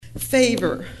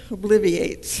Favor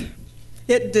obliviates.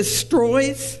 It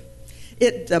destroys,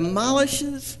 it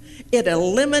demolishes, it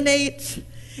eliminates,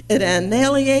 it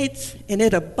annihilates, and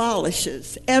it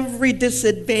abolishes every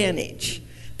disadvantage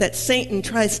that Satan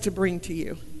tries to bring to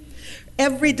you.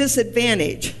 Every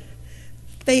disadvantage,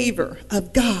 favor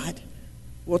of God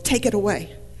will take it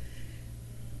away.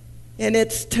 And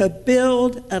it's to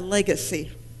build a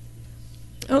legacy.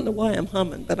 I don't know why I'm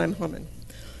humming, but I'm humming.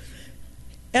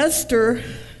 Esther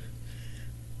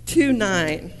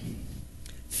 2:9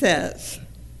 says,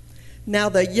 "Now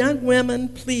the young woman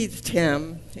pleased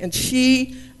him, and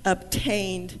she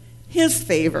obtained his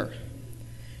favor.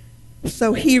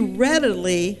 So he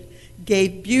readily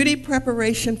gave beauty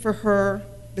preparation for her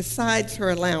besides her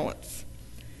allowance.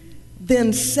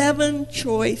 Then 7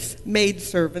 choice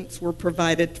maidservants were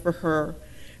provided for her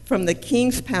from the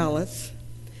king's palace,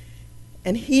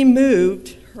 and he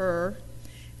moved her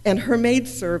and her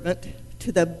maidservant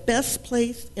to the best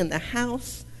place in the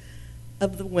house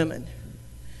of the women."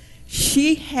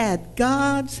 She had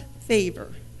God's favor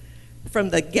from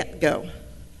the get-go.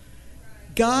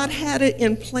 God had it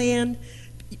in plan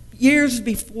years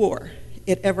before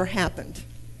it ever happened.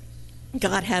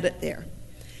 God had it there.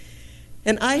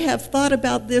 And I have thought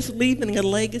about this, leaving a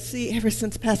legacy, ever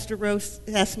since Pastor Rose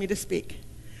asked me to speak.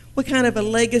 What kind of a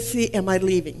legacy am I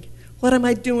leaving? What am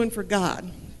I doing for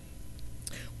God?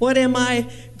 What am I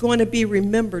going to be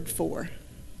remembered for?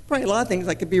 Probably a lot of things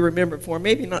I could be remembered for,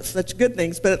 maybe not such good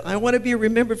things, but I want to be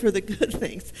remembered for the good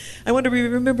things. I want to be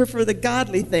remembered for the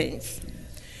godly things.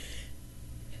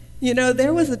 You know,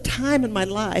 there was a time in my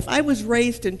life, I was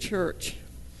raised in church.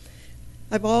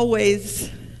 I've always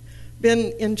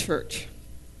been in church.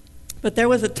 But there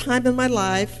was a time in my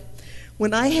life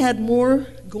when I had more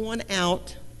going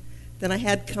out than I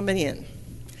had coming in.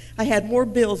 I had more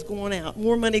bills going out,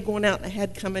 more money going out than I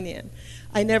had coming in.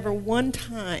 I never one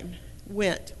time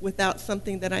went without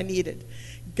something that I needed.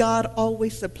 God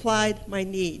always supplied my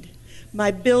need. My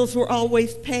bills were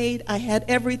always paid. I had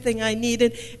everything I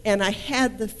needed, and I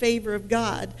had the favor of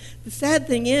God. The sad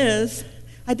thing is,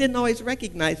 I didn't always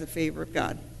recognize the favor of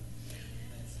God.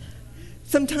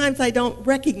 Sometimes I don't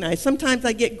recognize. Sometimes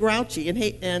I get grouchy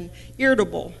and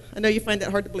irritable. I know you find that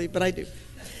hard to believe, but I do.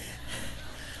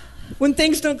 When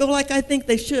things don't go like I think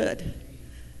they should.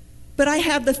 But I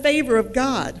have the favor of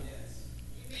God.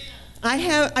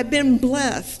 I've been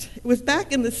blessed. It was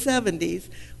back in the 70s,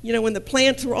 you know, when the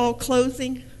plants were all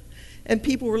closing and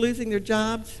people were losing their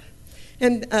jobs.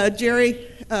 And Jerry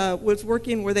was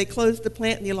working where they closed the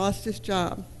plant and he lost his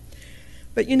job.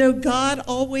 But you know, God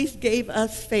always gave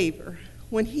us favor.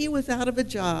 When he was out of a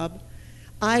job,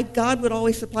 God would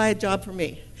always supply a job for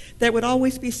me. There would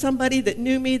always be somebody that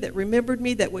knew me, that remembered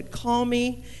me, that would call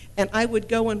me, and I would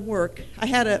go and work.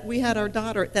 We had our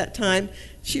daughter at that time.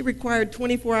 She required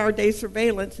 24-hour day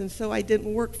surveillance, and so I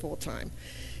didn't work full time.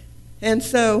 And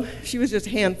so she was just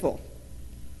a handful.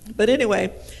 But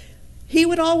anyway, he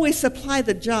would always supply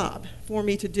the job for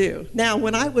me to do. Now,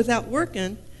 when I was out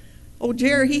working, old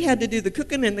Jerry, he had to do the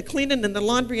cooking and the cleaning and the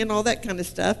laundry and all that kind of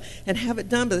stuff and have it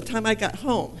done by the time I got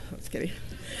home. I was kidding.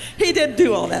 He did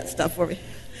do all that stuff for me.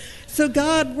 So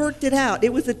God worked it out.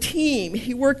 It was a team.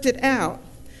 He worked it out.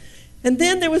 And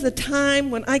then there was a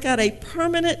time when I got a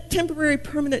temporary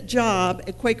permanent job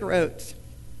at Quaker Oats.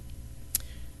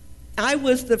 I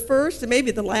was the first and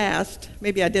maybe the last,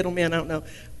 maybe I did them in, I don't know,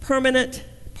 permanent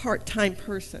part-time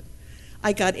person.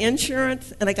 I got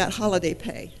insurance and I got holiday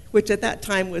pay, which at that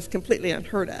time was completely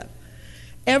unheard of.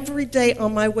 Every day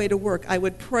on my way to work, I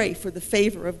would pray for the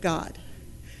favor of God.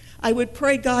 I would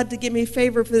pray God to give me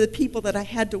favor for the people that I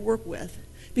had to work with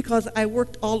because I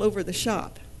worked all over the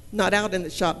shop. Not out in the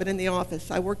shop, but in the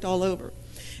office. I worked all over.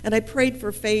 And I prayed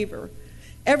for favor.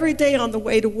 Every day on the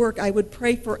way to work, I would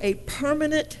pray for a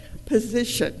permanent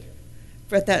position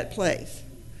at that place.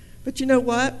 But you know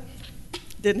what?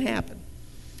 It didn't happen.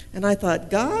 And I thought,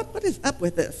 God, what is up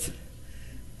with this?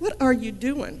 What are you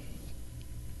doing?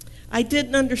 I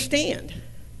didn't understand.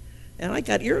 And I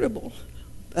got irritable.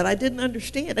 But I didn't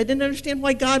understand. I didn't understand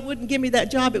why God wouldn't give me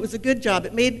that job. It was a good job.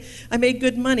 I made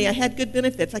good money. I had good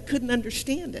benefits. I couldn't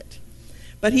understand it.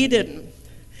 But he didn't.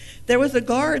 There was a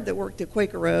guard that worked at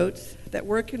Quaker Oats that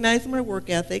recognized my work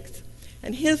ethics,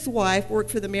 and his wife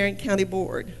worked for the Marion County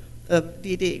Board of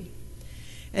DD.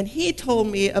 And he told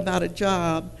me about a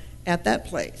job at that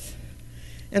place.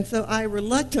 And so I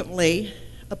reluctantly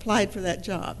applied for that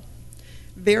job.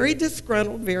 Very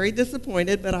disgruntled, very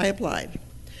disappointed, but I applied.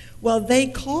 Well, they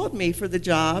called me for the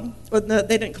job. Well, no,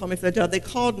 they didn't call me for the job. They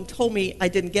called and told me I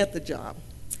didn't get the job.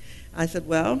 I said,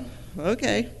 well,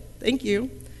 okay, thank you.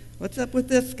 What's up with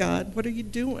this, God? What are you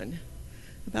doing?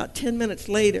 About 10 minutes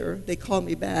later, they called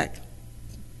me back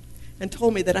and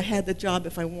told me that I had the job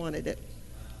if I wanted it.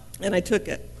 And I took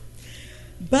it.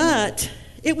 But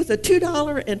it was a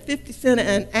 $2.50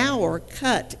 an hour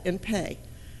cut in pay.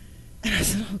 And I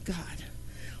said, oh, God,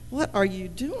 what are you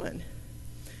doing?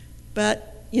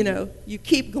 But, you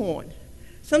keep going.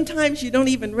 Sometimes you don't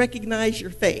even recognize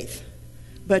your faith,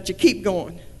 but you keep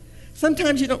going.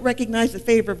 Sometimes you don't recognize the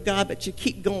favor of God, but you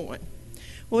keep going.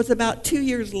 Well, it's about 2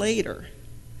 years later,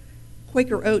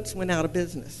 Quaker Oats went out of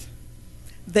business.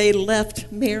 They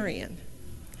left Marion.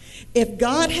 If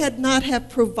God had not have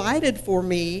provided for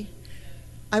me,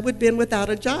 I would have been without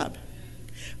a job.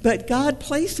 But God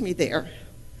placed me there.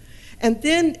 And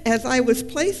then as I was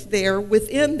placed there,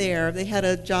 within there, they had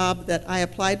a job that I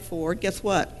applied for. Guess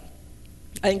what?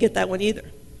 I didn't get that one either.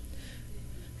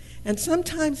 And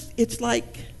sometimes it's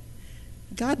like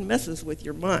God messes with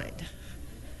your mind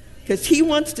because he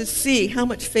wants to see how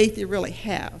much faith you really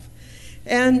have.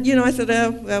 And, I said,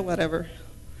 oh, well, whatever.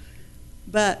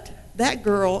 But that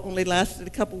girl only lasted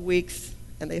a couple weeks,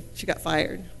 and she got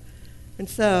fired. And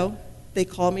so they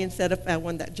called me and said if I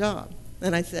won that job.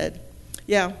 And I said,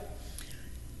 yeah.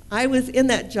 I was in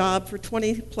that job for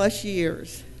 20-plus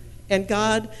years, and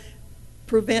God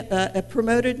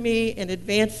promoted me and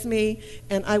advanced me,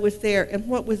 and I was there. And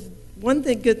what was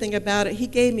good thing about it, he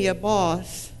gave me a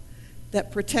boss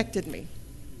that protected me.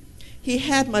 He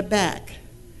had my back.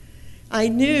 I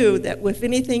knew that if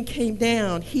anything came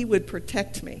down, he would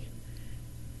protect me.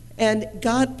 And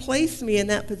God placed me in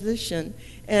that position,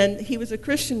 and he was a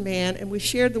Christian man, and we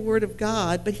shared the Word of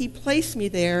God, but he placed me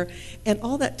there, and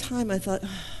all that time I thought,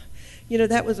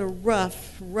 that was a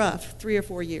rough 3 or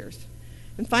 4 years.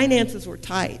 And finances were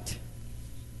tight.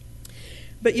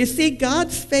 But you see,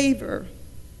 God's favor,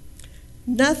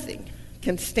 nothing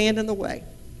can stand in the way.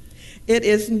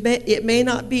 It may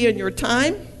not be in your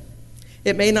time.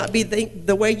 It may not be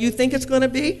the way you think it's going to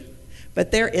be.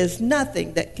 But there is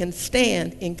nothing that can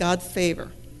stand in God's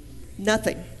favor.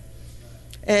 Nothing.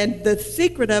 And the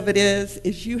secret of it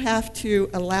is you have to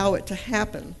allow it to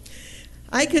happen.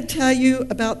 I could tell you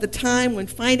about the time when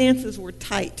finances were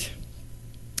tight,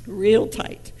 real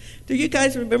tight. Do you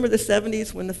guys remember the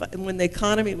 70s when the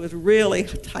economy was really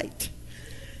tight?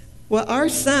 Well, our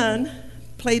son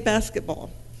played basketball,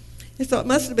 and so it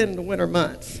must have been in the winter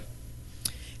months.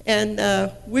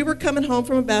 And we were coming home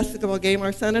from a basketball game,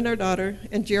 our son and our daughter,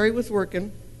 and Jerry was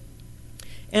working.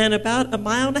 And about 1.5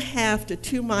 miles to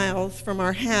 2 miles from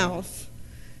our house,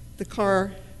 the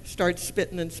car started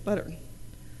spitting and sputtering.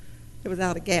 It was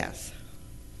out of gas.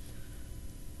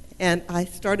 And I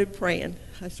started praying.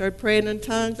 I started praying in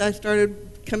tongues. I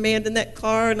started commanding that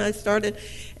car, and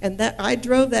I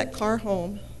drove that car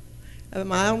home 1.5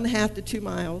 miles to 2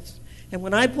 miles. And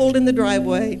when I pulled in the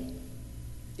driveway,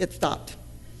 it stopped.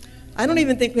 I don't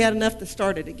even think we had enough to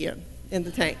start it again in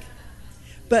the tank.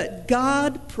 But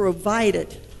God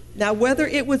provided. Now, whether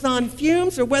it was on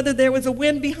fumes or whether there was a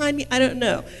wind behind me, I don't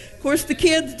know. Of course, the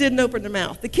kids didn't open their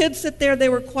mouth. The kids sit there, they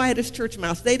were quiet as church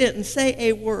mouse. They didn't say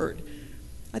a word.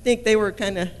 I think they were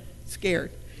kind of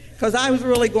scared because I was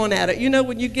really going at it.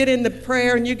 When you get into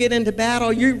prayer and you get into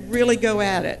battle, you really go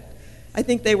at it. I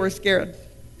think they were scared.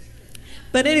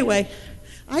 But anyway,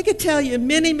 I could tell you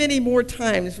many, many more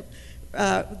times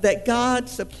that God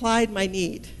supplied my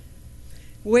need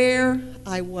where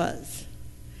I was.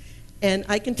 And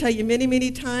I can tell you many, many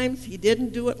times he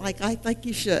didn't do it like I think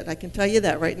he should. I can tell you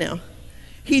that right now.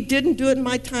 He didn't do it in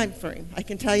my time frame. I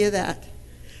can tell you that.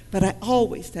 But I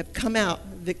always have come out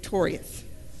victorious.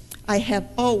 I have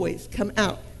always come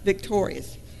out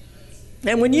victorious.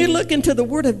 And when you look into the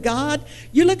Word of God,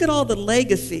 you look at all the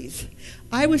legacies.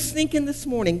 I was thinking this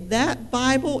morning, that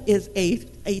Bible is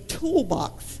a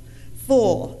toolbox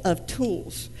full of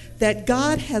tools that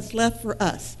God has left for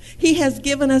us. He has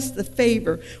given us the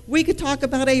favor. We could talk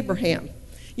about Abraham.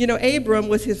 Abram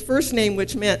was his first name,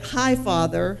 which meant high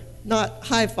father, not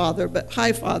high father, but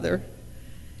high father.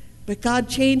 But God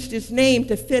changed his name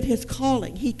to fit his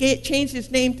calling. He changed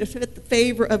his name to fit the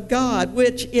favor of God,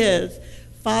 which is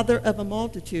father of a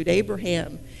multitude,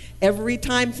 Abraham. Every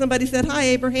time somebody said, hi,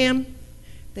 Abraham,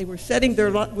 they were setting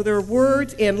their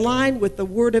words in line with the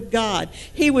Word of God.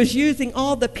 He was using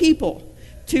all the people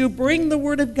to bring the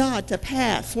Word of God to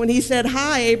pass. When he said,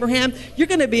 hi, Abraham, you're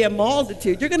going to be a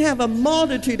multitude. You're going to have a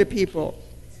multitude of people.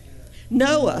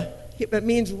 Noah, it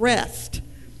means rest.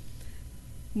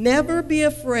 Never be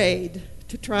afraid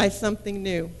to try something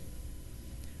new.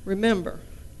 Remember,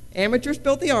 amateurs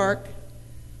built the ark,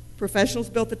 professionals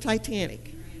built the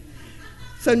Titanic.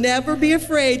 So never be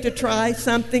afraid to try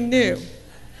something new.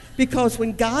 Because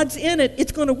when God's in it,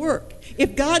 it's going to work.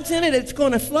 If God's in it, it's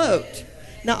going to float.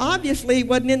 Now, obviously, he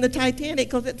wasn't in the Titanic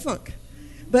because it sunk.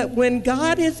 But when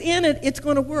God is in it, it's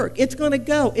going to work. It's going to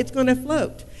go. It's going to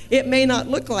float. It may not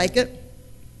look like it.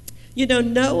 You know,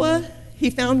 Noah, he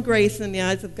found grace in the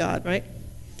eyes of God, right?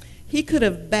 He could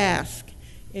have basked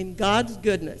in God's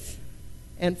goodness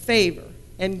and favor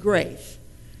and grace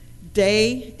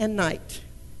day and night.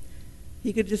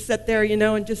 He could just sit there, you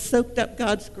know, and just soaked up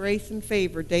God's grace and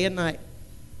favor day and night.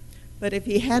 But if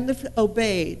he hadn't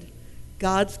obeyed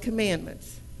God's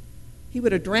commandments, he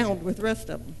would have drowned with the rest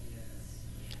of them.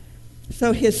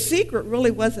 So his secret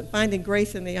really wasn't finding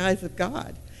grace in the eyes of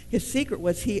God. His secret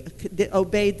was he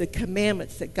obeyed the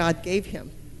commandments that God gave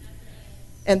him.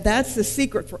 And that's the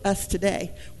secret for us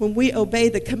today. When we obey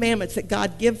the commandments that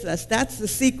God gives us, that's the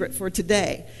secret for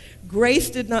today. Grace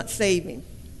did not save him.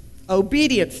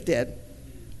 Obedience did.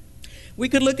 We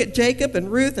could look at Jacob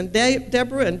and Ruth and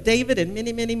Deborah and David and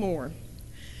many, many more.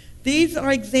 These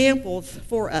are examples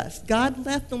for us. God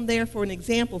left them there for an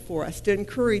example for us, to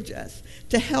encourage us,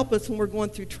 to help us when we're going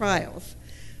through trials.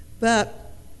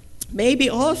 But maybe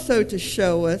also to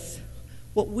show us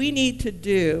what we need to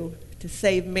do to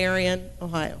save Marion,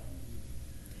 Ohio.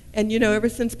 And you know, ever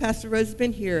since Pastor Rose has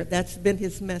been here, that's been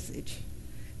his message.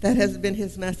 That has been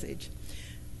his message.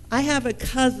 I have a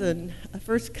cousin, a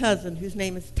first cousin, whose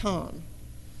name is Tom.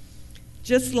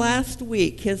 Just last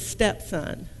week, his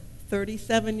stepson,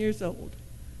 37 years old,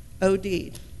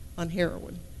 OD'd on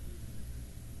heroin.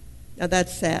 Now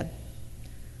that's sad.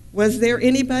 Was there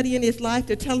anybody in his life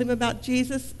to tell him about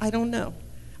Jesus? I don't know.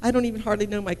 I don't even hardly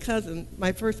know my cousin,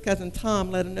 my first cousin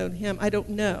Tom, let alone him. I don't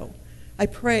know. I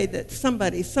pray that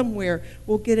somebody somewhere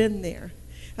will get in there.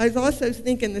 I was also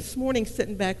thinking this morning,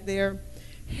 sitting back there,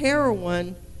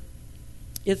 heroin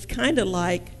is kind of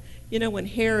like, you know, when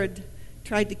Herod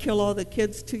tried to kill all the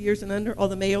kids 2 years and under, all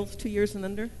the males 2 years and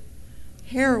under.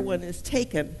 Heroin is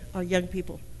taking our young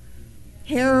people.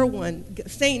 Heroin,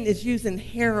 Satan is using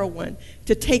heroin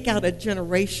to take out a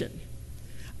generation.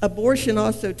 Abortion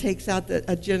also takes out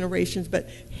generations, but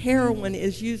Satan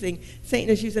is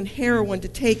using heroin to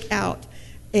take out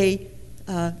a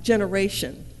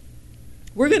generation.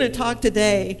 We're going to talk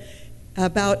today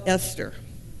about Esther.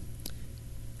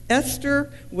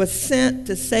 Esther was sent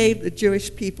to save the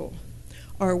Jewish people.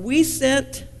 Are we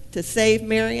sent to save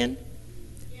Marion?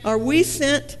 Are we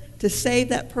sent to save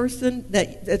that person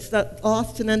that's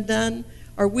lost and undone?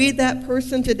 Are we that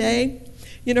person today?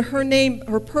 You know,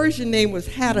 her Persian name was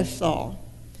Hadassah.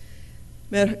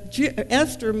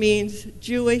 Esther means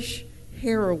Jewish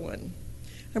heroine.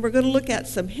 And we're going to look at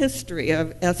some history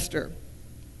of Esther.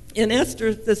 In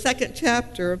Esther, the second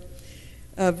chapter,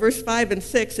 verse 5 and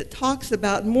 6, it talks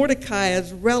about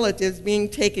Mordecai's relatives being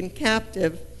taken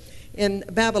captive in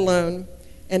Babylon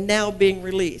and now being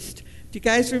released. Do you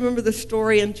guys remember the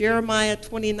story in Jeremiah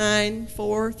 29,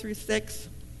 4 through 6?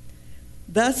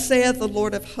 Thus saith the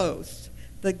Lord of hosts,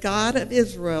 the God of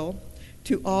Israel,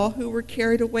 to all who were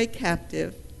carried away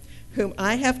captive, whom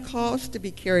I have caused to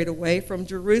be carried away from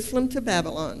Jerusalem to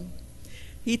Babylon.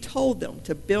 He told them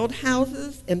to build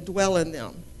houses and dwell in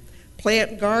them,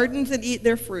 plant gardens and eat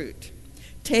their fruit,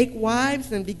 take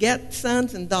wives and beget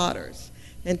sons and daughters,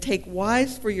 and take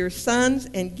wives for your sons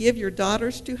and give your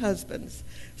daughters to husbands,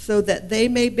 so that they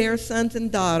may bear sons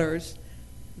and daughters,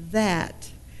 that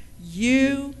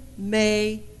you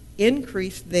may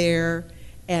increase there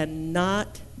and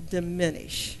not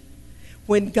diminish.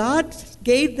 When God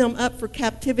gave them up for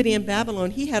captivity in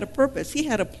Babylon, he had a purpose. He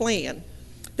had a plan.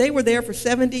 They were there for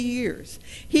 70 years.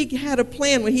 He had a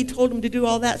plan when he told them to do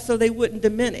all that so they wouldn't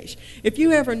diminish. If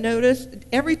you ever noticed,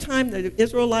 every time the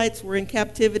Israelites were in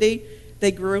captivity,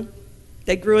 they grew.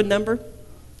 They grew in number.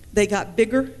 They got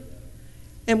bigger.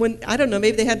 And when, I don't know,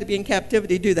 maybe they had to be in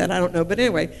captivity to do that. I don't know. But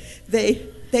anyway,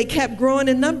 they kept growing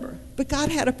in number. But God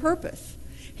had a purpose.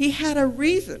 He had a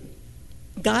reason.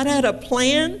 God had a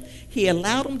plan. He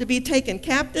allowed them to be taken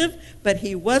captive, but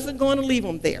he wasn't going to leave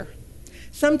them there.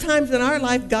 Sometimes in our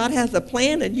life, God has a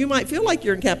plan, and you might feel like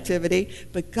you're in captivity,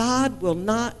 but God will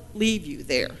not leave you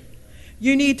there.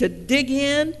 You need to dig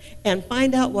in and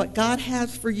find out what God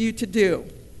has for you to do.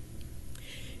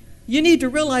 You need to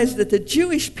realize that the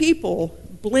Jewish people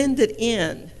blended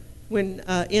in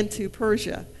into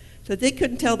Persia, so they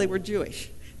couldn't tell they were Jewish.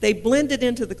 They blended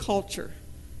into the culture.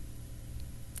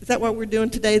 Is that what we're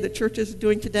doing today, the church is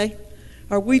doing today?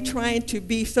 Are we trying to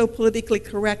be so politically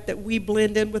correct that we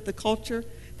blend in with the culture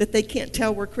that they can't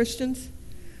tell we're Christians?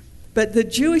 But the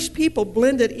Jewish people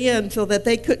blended in so that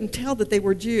they couldn't tell that they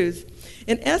were Jews.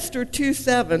 In Esther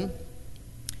 2:7,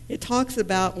 it talks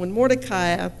about when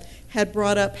Mordecai had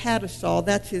brought up Hadassah,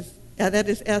 that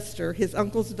is Esther, his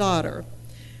uncle's daughter,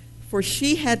 for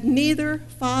she had neither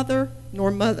father nor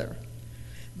mother.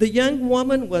 The young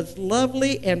woman was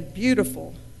lovely and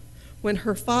beautiful. When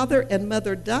her father and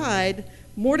mother died,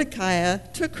 Mordecai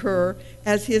took her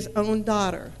as his own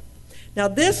daughter. Now,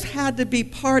 this had to be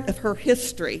part of her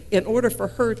history in order for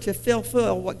her to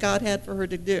fulfill what God had for her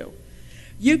to do.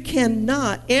 You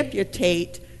cannot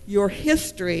amputate your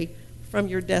history from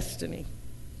your destiny.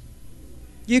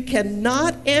 You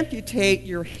cannot amputate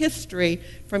your history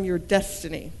from your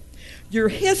destiny. Your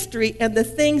history and the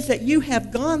things that you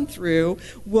have gone through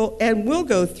will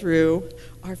go through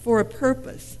are for a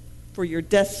purpose, for your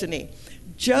destiny.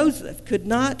 Joseph could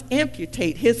not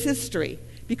amputate his history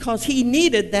because he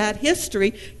needed that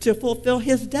history to fulfill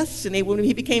his destiny when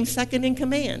he became second in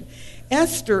command.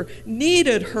 Esther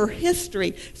needed her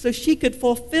history so she could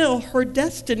fulfill her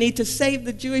destiny to save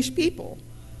the Jewish people.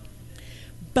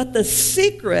 But the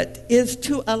secret is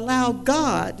to allow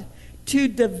God to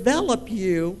develop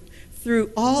you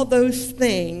through all those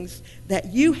things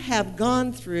that you have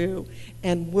gone through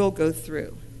and will go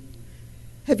through.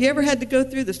 Have you ever had to go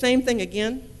through the same thing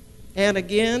again and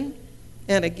again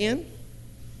and again?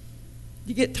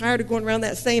 You get tired of going around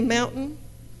that same mountain?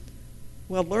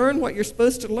 Well, learn what you're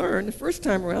supposed to learn. The first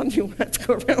time around, you won't have to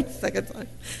go around the second time.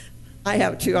 I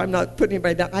have too. I'm not putting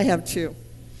anybody down. I have too.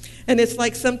 And it's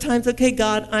like sometimes, okay,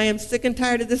 God, I am sick and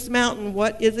tired of this mountain.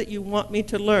 What is it you want me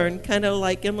to learn? Kind of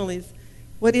like Emily's,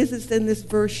 what is it in this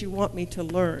verse you want me to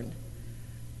learn?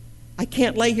 I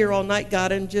can't lay here all night,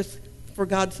 God, and just, for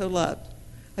God so loved.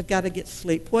 I've got to get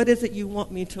sleep. What is it you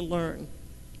want me to learn?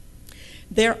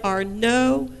 There are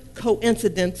no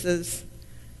coincidences.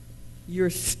 Your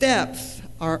steps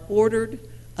are ordered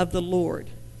of the Lord.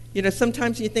 You know,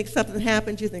 sometimes you think something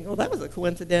happens, you think, oh, that was a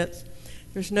coincidence.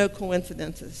 There's no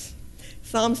coincidences.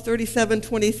 Psalms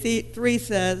 37:23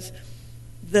 says,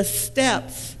 the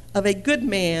steps of a good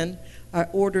man are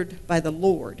ordered by the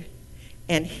Lord,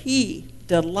 and he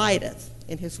delighteth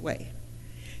in his way.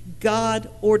 God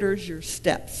orders your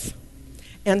steps.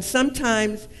 And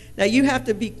sometimes, now you have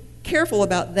to be careful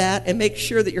about that and make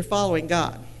sure that you're following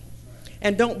God.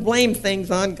 And don't blame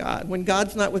things on God when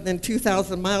God's not within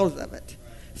 2,000 miles of it.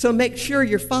 So make sure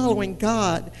you're following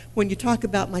God when you talk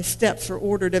about my steps are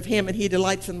ordered of him and he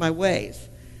delights in my ways.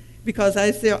 Because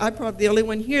I'm probably the only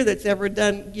one here that's ever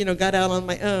done, got out on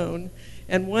my own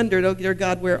and wondered, oh, dear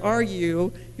God, where are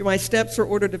you? My steps are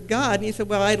ordered of God. And he said,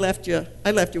 well, I left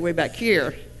you way back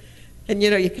here. And,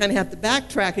 you kind of have to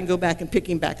backtrack and go back and pick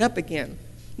him back up again.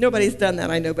 Nobody's done that,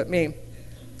 I know, but me.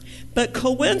 But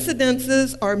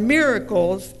coincidences are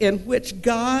miracles in which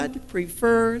God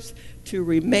prefers to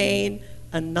remain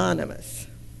anonymous.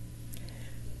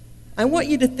 I want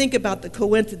you to think about the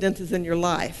coincidences in your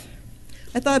life.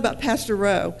 I thought about Pastor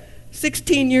Rowe.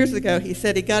 16 years ago, he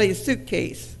said he got his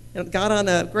suitcase and got on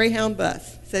a Greyhound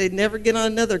bus. He said he'd never get on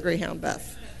another Greyhound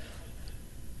bus.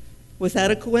 Was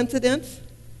that a coincidence?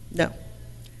 No.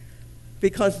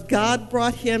 Because God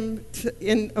brought him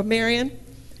in Marion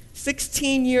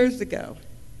 16 years ago,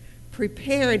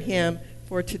 preparing him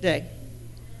for today.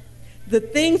 The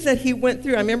things that he went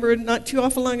through, I remember not too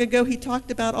awful long ago, he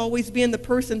talked about always being the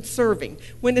person serving.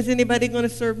 When is anybody going to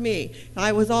serve me?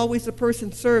 I was always the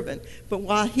person serving. But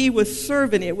while he was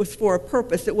serving, it was for a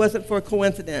purpose. It wasn't for a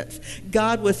coincidence.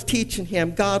 God was teaching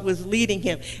him. God was leading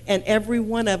him. And every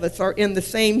one of us are in the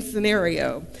same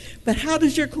scenario. But how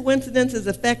does your coincidences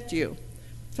affect you?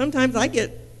 Sometimes I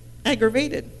get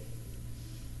aggravated.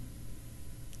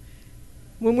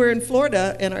 When we were in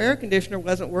Florida and our air conditioner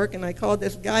wasn't working, I called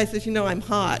this guy and says, I'm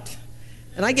hot.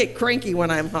 And I get cranky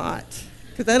when I'm hot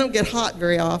because I don't get hot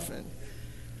very often.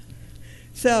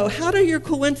 So how do your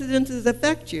coincidences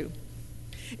affect you?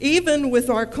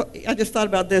 I just thought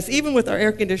about this, even with our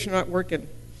air conditioner not working.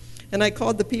 And I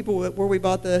called the people where we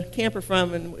bought the camper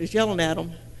from and was yelling at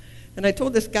them. And I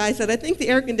told this guy, I said, I think the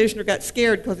air conditioner got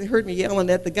scared because he heard me yelling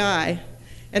at the guy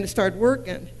and it started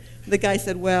working. The guy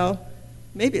said, well,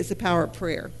 maybe it's the power of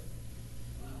prayer.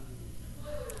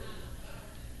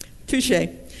 Touche.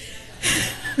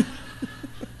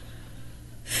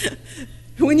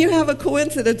 When you have a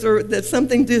coincidence or that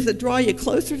something does it draw you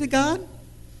closer to God,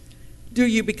 do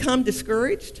you become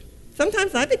discouraged?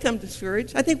 Sometimes I become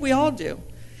discouraged. I think we all do.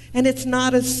 And it's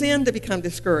not a sin to become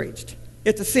discouraged.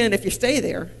 It's a sin if you stay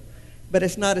there, but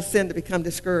it's not a sin to become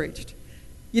discouraged.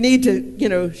 You need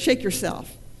to, shake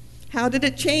yourself. How did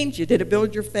it change you? Did it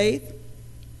build your faith?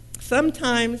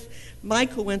 Sometimes my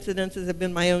coincidences have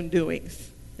been my own doings,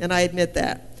 and I admit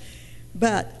that.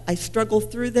 But I struggle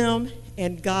through them,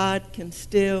 and God can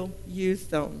still use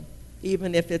them,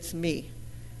 even if it's me.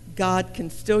 God can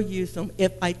still use them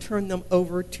if I turn them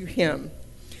over to him.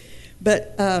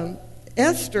 But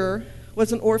Esther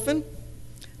was an orphan,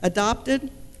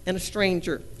 adopted, and a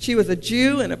stranger. She was a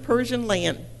Jew in a Persian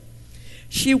land.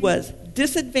 She was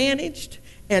disadvantaged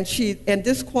and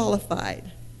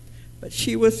disqualified, but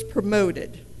she was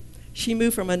promoted. She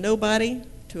moved from a nobody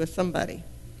to a somebody.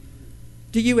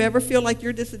 Do you ever feel like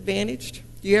you're disadvantaged?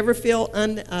 Do you ever feel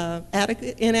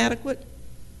inadequate?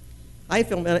 I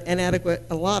feel inadequate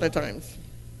a lot of times.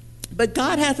 But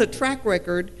God has a track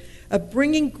record of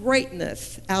bringing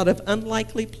greatness out of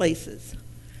unlikely places.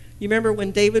 You remember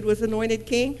when David was anointed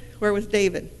king? Where was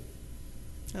David?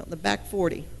 Out in the back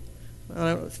 40. I don't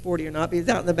know if it was 40 or not, but he was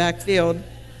out in the back field.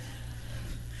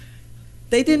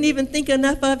 They didn't even think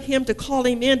enough of him to call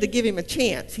him in to give him a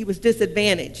chance. He was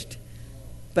disadvantaged.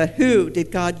 But who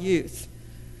did God use?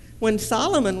 When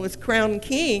Solomon was crowned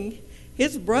king,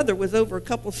 his brother was over a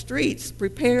couple streets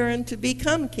preparing to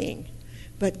become king.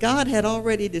 But God had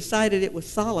already decided it was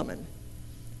Solomon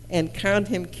and crowned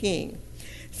him king.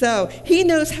 So he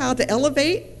knows how to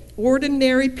elevate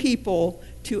ordinary people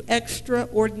to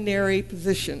extraordinary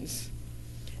positions.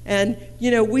 And,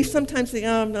 we sometimes think,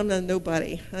 oh, I'm not a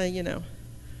nobody,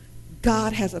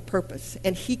 God has a purpose,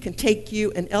 and he can take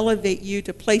you and elevate you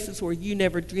to places where you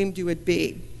never dreamed you would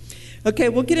be. Okay,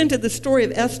 we'll get into the story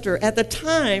of Esther. At the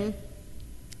time,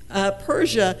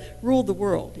 Persia ruled the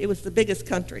world. It was the biggest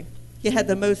country. It had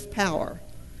the most power.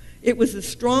 It was the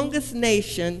strongest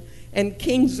nation, and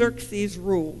King Xerxes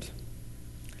ruled.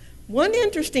 One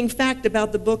interesting fact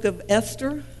about the book of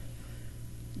Esther,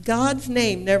 God's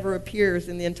name never appears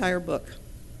in the entire book.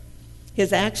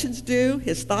 His actions do,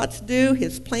 his thoughts do,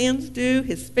 his plans do,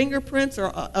 his fingerprints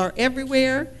are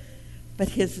everywhere, but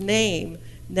his name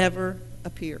never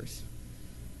appears.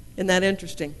 Isn't that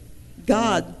interesting?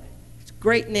 God,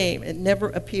 great name, it never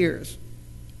appears.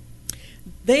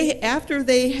 After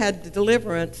they had the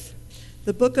deliverance,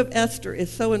 the book of Esther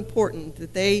is so important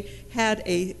that they had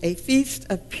a feast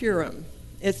of Purim.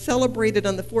 It's celebrated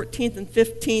on the 14th and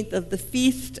 15th of the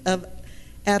feast of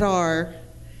Adar,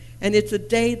 and it's a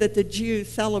day that the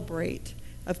Jews celebrate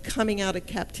of coming out of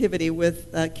captivity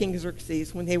with King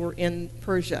Xerxes when they were in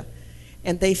Persia,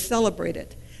 and they celebrate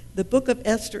it. The book of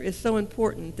Esther is so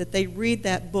important that they read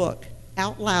that book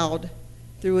out loud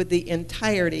through the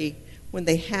entirety when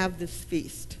they have this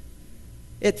feast.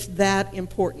 It's that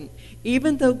important.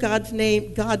 Even though God's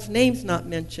name's not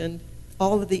mentioned,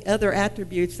 all of the other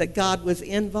attributes that God was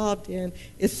involved in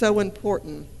is so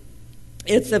important.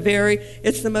 It's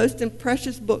the most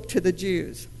precious book to the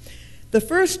Jews. The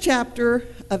first chapter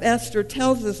of Esther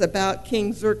tells us about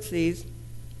King Xerxes,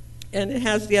 and it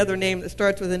has the other name that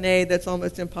starts with an A that's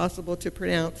almost impossible to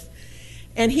pronounce.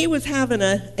 And he was having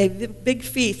a big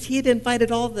feast. He had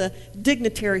invited all the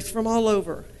dignitaries from all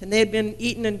over, and they had been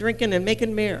eating and drinking and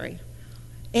making merry.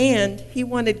 And he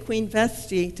wanted Queen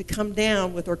Vashti to come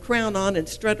down with her crown on and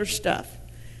strut her stuff.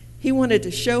 He wanted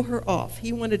to show her off.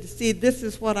 He wanted to see, this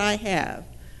is what I have.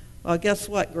 Well, guess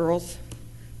what, girls?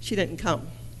 She didn't come.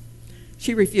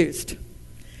 She refused.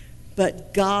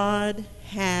 But God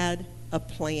had a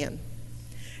plan.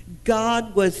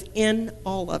 God was in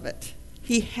all of it.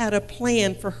 He had a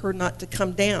plan for her not to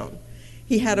come down.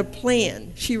 He had a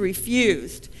plan. She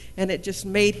refused, and it just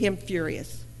made him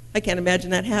furious. I can't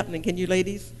imagine that happening. Can you,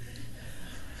 ladies?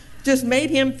 Just made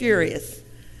him furious.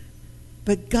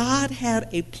 But God had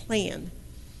a plan.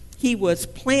 He was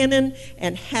planning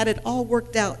and had it all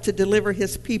worked out to deliver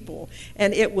his people.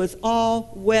 And it was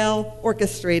all well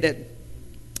orchestrated.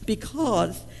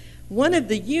 Because one of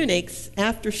the eunuchs,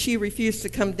 after she refused to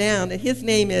come down, and his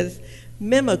name is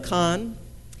Meggon,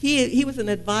 he was an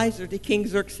advisor to King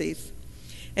Xerxes.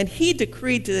 And he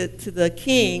decreed to the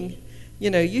king,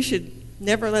 you should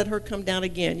never let her come down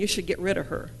again. You should get rid of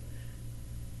her.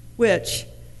 Which,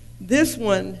 this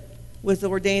one was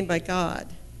ordained by God.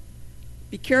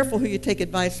 Be careful who you take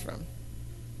advice from.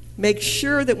 Make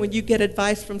sure that when you get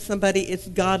advice from somebody, it's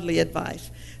godly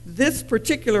advice. This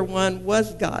particular one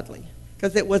was godly,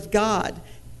 because it was God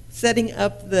setting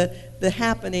up the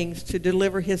happenings to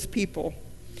deliver his people.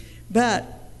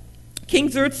 But King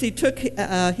Xerxes took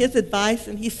his advice,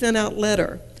 and he sent out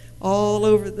letter all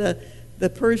over the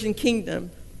Persian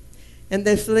kingdom. And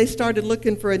so they started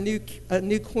looking for a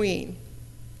new queen.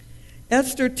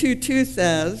 Esther 2:2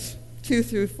 says,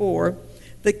 2-4,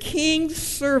 the king's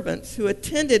servants who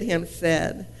attended him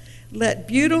said, let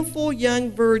beautiful young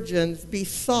virgins be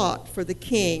sought for the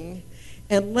king,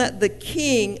 and let the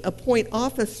king appoint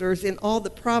officers in all the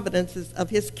provinces of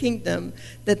his kingdom,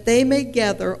 that they may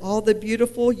gather all the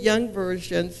beautiful young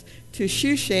virgins to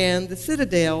Shushan, the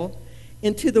citadel,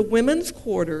 into the women's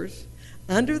quarters,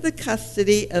 under the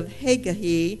custody of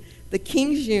Haggai, the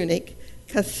king's eunuch,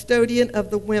 custodian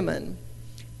of the women,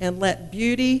 and let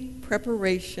beauty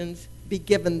preparations be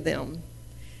given them.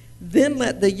 Then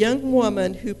let the young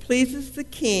woman who pleases the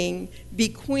king be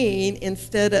queen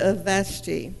instead of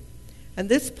Vashti. And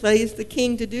this pleased the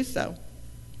king to do so.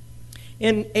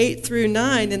 In 8 through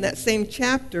 9, in that same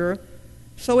chapter,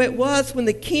 so it was when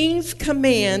the king's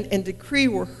command and decree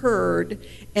were heard,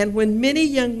 and when many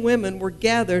young women were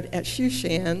gathered at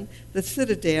Shushan, the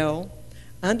citadel,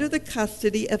 under the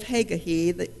custody of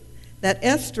Haggai, that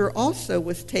Esther also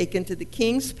was taken to the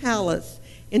king's palace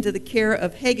into the care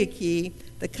of Haggai,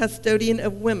 the custodian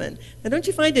of women. Now, don't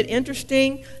you find it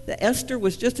interesting that Esther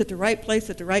was just at the right place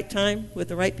at the right time with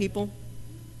the right people?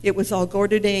 It was all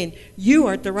God ordained. You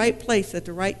are at the right place at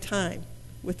the right time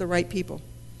with the right people,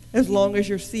 as long as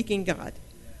you're seeking God.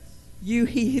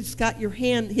 He's got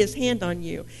his hand on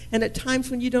you. And at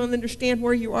times when you don't understand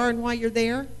where you are and why you're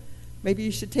there, maybe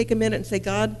you should take a minute and say,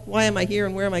 God, why am I here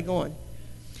and where am I going?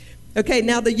 Okay,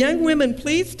 now the young women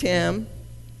pleased him,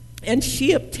 and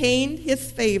she obtained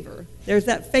his favor. There's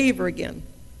that favor again.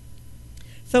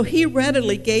 So he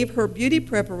readily gave her beauty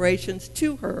preparations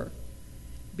to her,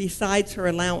 besides her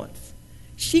allowance.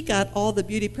 She got all the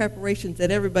beauty preparations that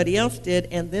everybody else did,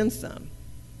 and then some.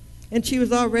 And she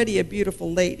was already a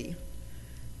beautiful lady.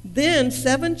 Then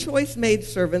 7 choice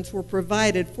maidservants were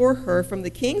provided for her from the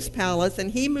king's palace,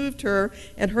 and he moved her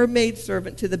and her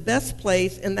maidservant to the best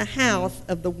place in the house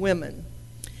of the women.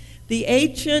 The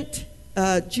ancient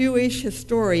Jewish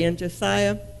historian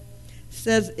Josiah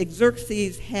says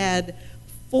Xerxes had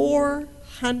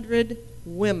 400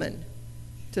 women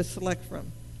to select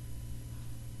from.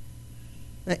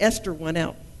 Now, Esther won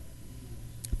out.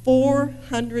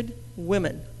 400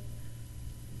 women.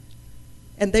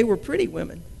 And they were pretty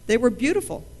women. They were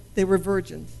beautiful. They were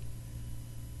virgins.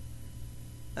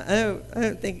 I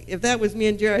don't think, if that was me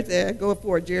and Jerry, I'd say, go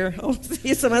for it, Jerry. I'll see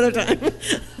you some other time.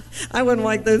 I wouldn't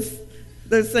like those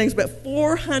things. But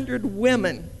 400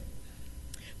 women.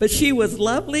 But she was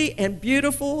lovely and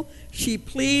beautiful. She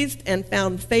pleased and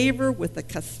found favor with the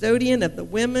custodian of the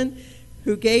women,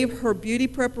 who gave her beauty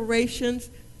preparations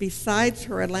besides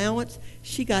her allowance.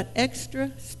 She got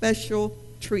extra special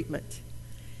treatment.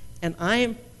 And I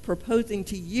am proposing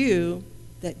to you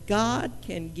that God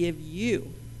can give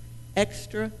you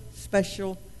extra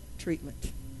special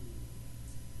treatment.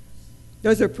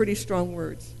 Those are pretty strong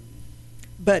words.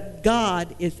 But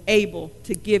God is able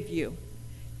to give you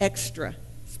extra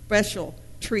special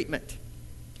treatment.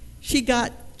 She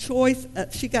got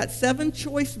 7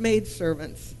 choice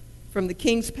maidservants from the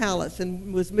king's palace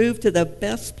and was moved to the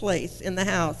best place in the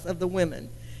house of the women.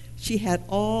 She had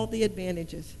all the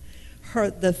advantages.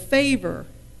 The favor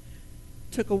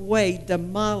took away,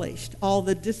 demolished all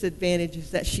the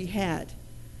disadvantages that she had.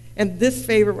 And this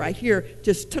favor right here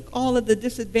just took all of the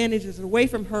disadvantages away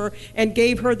from her and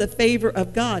gave her the favor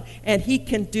of God. And he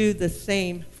can do the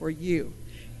same for you.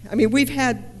 I mean, we've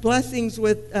had blessings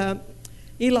with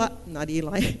Ian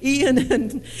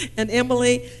and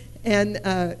Emily,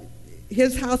 and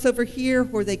his house over here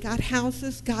where they got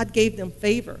houses. God gave them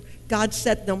favor. God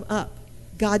set them up.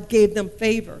 God gave them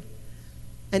favor.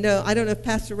 I don't know if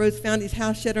Pastor Rose found his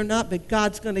house yet or not, but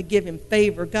God's going to give him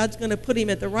favor. God's going to put him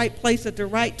at the right place at the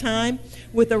right time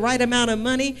with the right amount of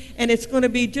money, and it's going to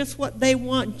be just what they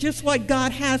want, just what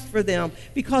God has for them,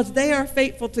 because they are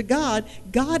faithful to God.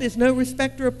 God is no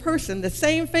respecter of person. The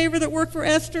same favor that worked for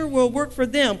Esther will work for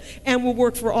them and will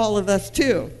work for all of us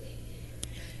too.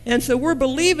 And so we're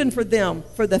believing for them,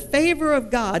 for the favor of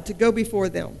God to go before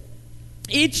them.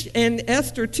 In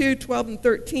Esther 2:12 and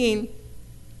 13,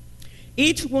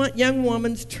 each young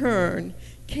woman's turn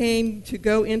came to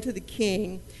go into the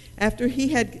king after she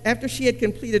had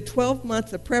completed 12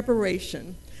 months of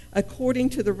preparation, according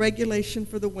to the regulation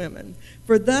for the women.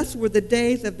 For thus were the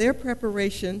days of their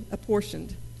preparation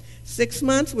apportioned: 6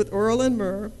 months with oil and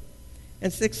myrrh,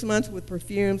 and 6 months with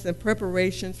perfumes and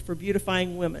preparations for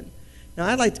beautifying women. Now,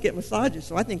 I'd like to get massages,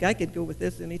 so I think I could go with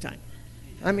this anytime.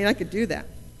 I mean, I could do that.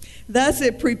 Thus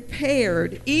it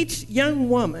prepared each young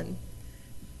woman.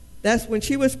 That's when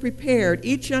she was prepared.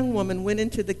 Each young woman went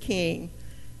into the king,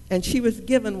 and she was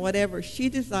given whatever she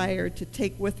desired to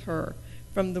take with her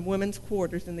from the women's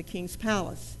quarters in the king's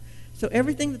palace. So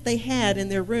everything that they had in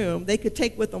their room, they could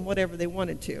take with them whatever they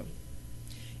wanted to.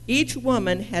 Each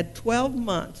woman had 12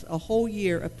 months, a whole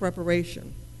year of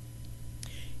preparation.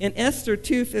 In Esther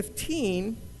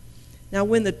 2:15, now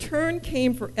when the turn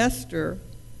came for Esther,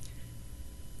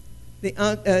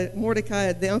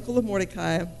 Mordecai, the uncle of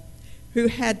Mordecai, who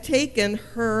had taken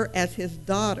her as his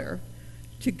daughter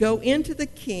to go into the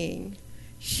king,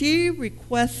 she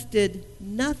requested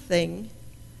nothing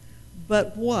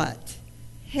but what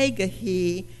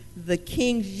Haggai, the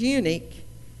king's eunuch,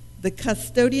 the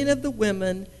custodian of the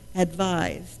women,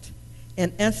 advised.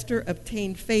 and Esther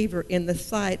obtained favor in the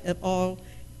sight of all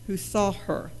who saw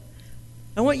her.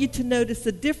 I want you to notice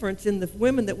the difference in the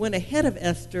women that went ahead of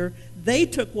Esther. They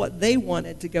took what they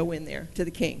wanted to go in there to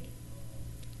the king.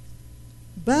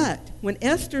 But when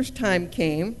Esther's time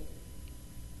came,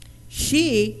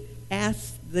 she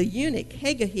asked the eunuch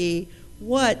Haggai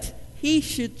what she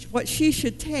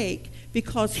should take,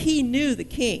 because he knew the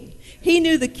king. He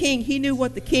knew the king. He knew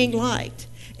what the king liked.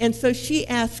 And so she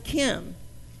asked him.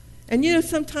 And you know,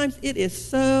 sometimes it is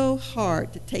so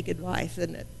hard to take advice,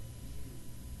 isn't it?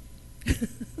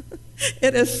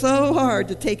 It is so hard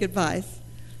to take advice.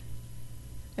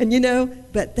 And you know,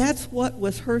 but that's what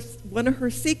was one of her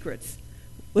secrets,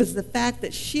 was the fact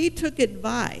that she took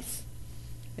advice.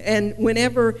 And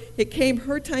whenever it came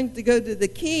her time to go to the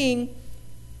king,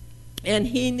 and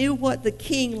he knew what the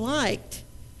king liked,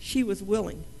 she was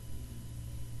willing.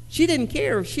 She didn't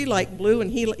care if she liked blue,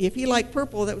 and if he liked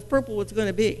purple, that was purple was going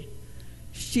to be.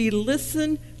 She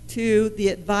listened to the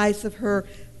advice of her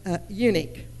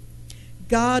eunuch.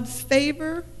 God's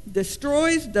favor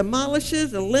destroys,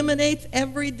 demolishes, eliminates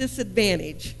every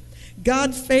disadvantage.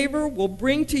 God's favor will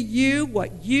bring to you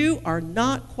what you are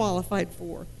not qualified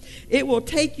for. It will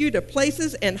take you to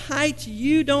places and heights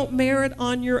you don't merit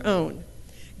on your own.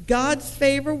 God's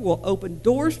favor will open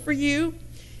doors for you.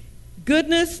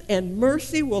 Goodness and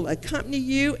mercy will accompany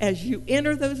you as you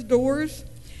enter those doors.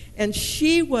 And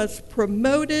she was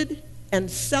promoted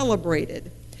and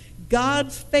celebrated.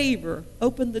 God's favor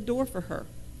opened the door for her.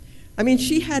 I mean,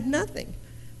 she had nothing.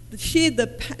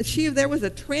 There was a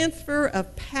transfer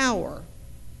of power.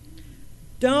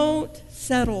 Don't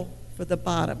settle for the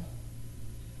bottom.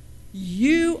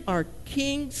 You are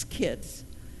king's kids.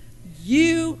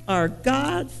 You are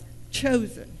God's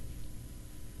chosen.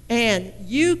 And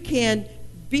you can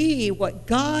be what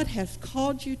God has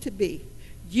called you to be.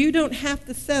 You don't have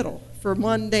to settle for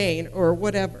mundane or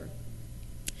whatever.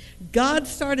 God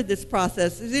started this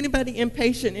process. Is anybody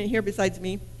impatient in here besides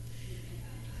me?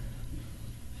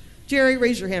 Jerry,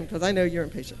 raise your hand because I know you're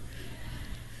impatient.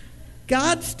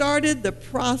 God started the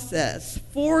process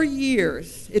 4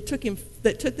 years. It took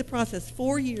the process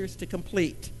 4 years to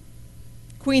complete.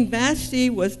 Queen Vashti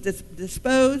was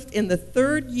disposed in the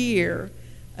 3rd year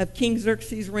of King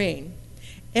Xerxes' reign.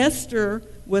 Esther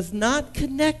was not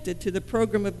connected to the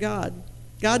program of God.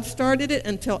 God started it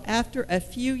until after a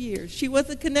few years. She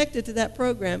wasn't connected to that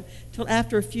program until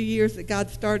after a few years that God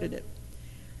started it.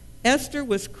 Esther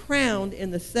was crowned in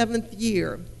the 7th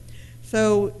year.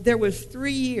 So there was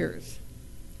 3 years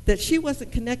that she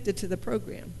wasn't connected to the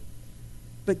program.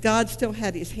 But God still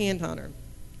had his hand on her.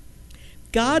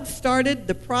 God started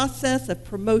the process of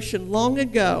promotion long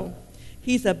ago.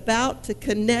 He's about to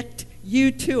connect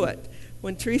you to it.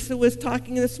 When Teresa was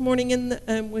talking this morning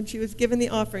when she was giving the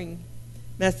offering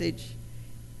message,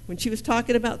 when she was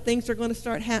talking about things are going to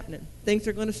start happening, things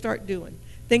are going to start doing,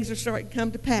 things are starting to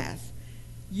come to pass.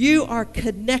 You are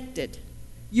connected.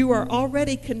 You are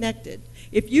already connected.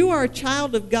 If you are a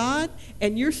child of God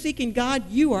and you're seeking God,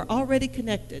 you are already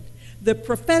connected. The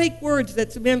prophetic words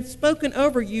that's been spoken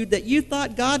over you that you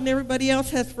thought God and everybody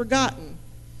else has forgotten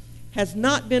has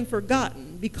not been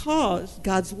forgotten, because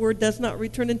God's word does not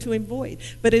return into him void,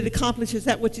 but it accomplishes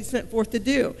that which he sent forth to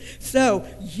do. So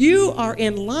you are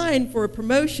in line for a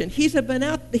promotion. He's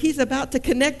about to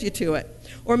connect you to it.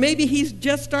 Or maybe he's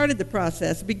just started the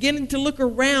process, beginning to look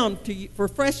around for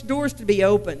fresh doors to be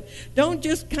opened. Don't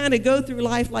just kind of go through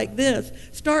life like this.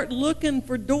 Start looking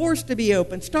for doors to be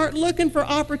opened. Start looking for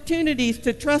opportunities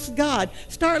to trust God.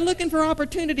 Start looking for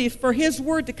opportunities for his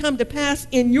word to come to pass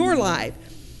in your life.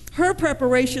 Her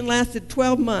preparation lasted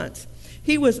 12 months.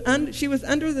 She was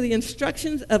under the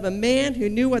instructions of a man who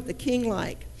knew what the king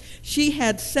liked. She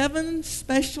had 7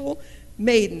 special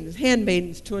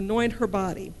handmaidens to anoint her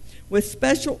body with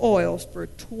special oils for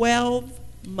 12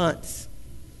 months.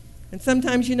 And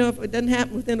sometimes, if it doesn't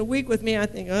happen within a week with me, I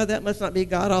think, oh, that must not be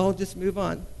God. I'll just move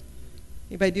on.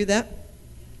 Anybody do that?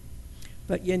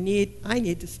 But I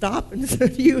need to stop, and so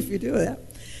do you if you do that.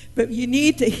 But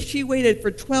she waited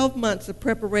for 12 months of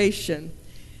preparation.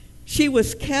 She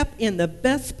was kept in the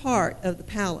best part of the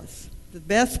palace, the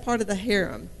best part of the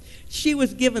harem. She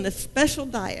was given a special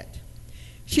diet.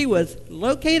 She was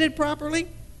located properly,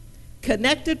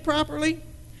 connected properly,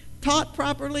 taught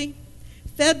properly,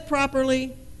 fed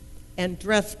properly, and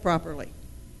dressed properly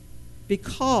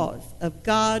because of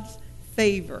God's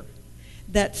favor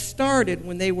that started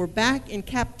when they were back in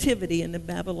captivity in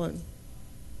Babylon.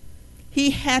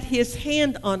 He had his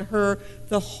hand on her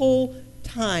the whole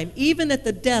time. Even at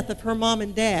the death of her mom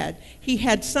and dad, he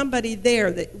had somebody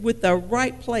there with the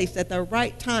right place at the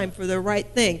right time for the right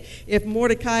thing. If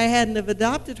Mordecai hadn't have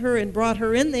adopted her and brought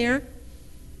her in there,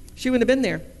 She wouldn't have been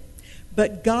there.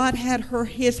 But God had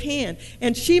his hand.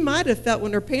 And she might have felt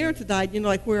when her parents died,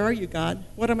 like, where are you, God?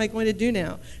 What am I going to do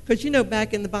now? Because,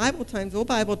 back in the Bible times, old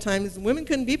Bible times, women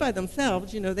couldn't be by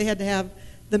themselves. They had to have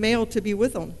the male to be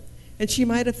with them. And she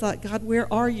might have thought, God,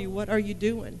 where are you? What are you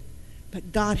doing?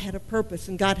 But God had a purpose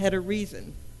and God had a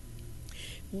reason.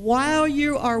 While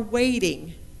you are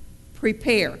waiting,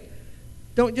 prepare.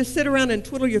 Don't just sit around and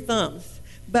twiddle your thumbs,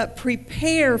 but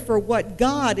prepare for what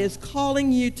God is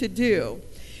calling you to do.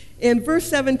 In verse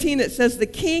 17, it says, the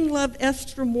king loved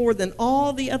Esther more than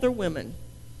all the other women.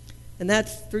 And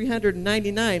that's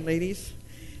 399, ladies.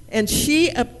 And she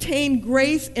obtained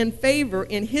grace and favor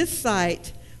in his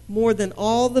sight more than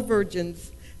all the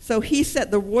virgins. So he set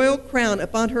the royal crown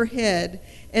upon her head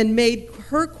and made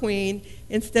her queen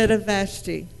instead of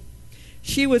Vashti.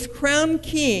 She was crowned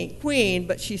queen,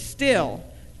 but she still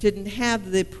didn't have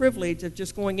the privilege of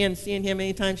just going in and seeing him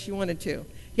anytime she wanted to.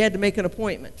 You had to make an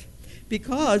appointment.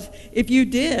 Because if you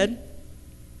did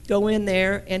go in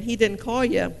there and he didn't call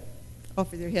you,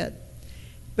 off with your head.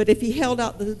 But if he held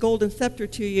out the golden scepter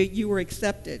to you, you were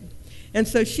accepted. And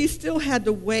so she still had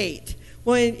to wait.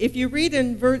 Well, if you read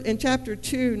in chapter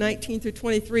 2, 19 through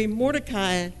 23,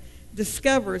 Mordecai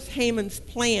discovers Haman's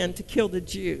plan to kill the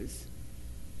Jews.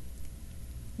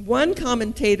 One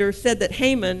commentator said that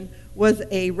Haman was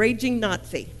a raging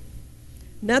Nazi.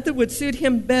 Nothing would suit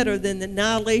him better than the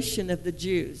annihilation of the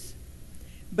Jews.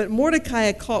 But Mordecai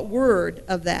had caught word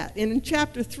of that. And in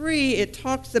chapter 3, it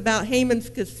talks about Haman's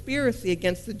conspiracy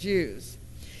against the Jews.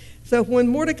 So when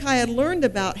Mordecai had learned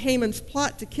about Haman's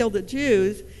plot to kill the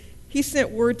Jews, he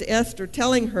sent word to Esther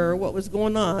telling her what was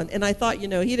going on. And I thought, he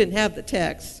didn't have the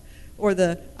text or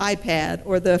the iPad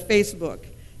or the Facebook.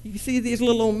 You see these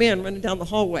little old men running down the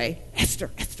hallway. Esther,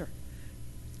 Esther.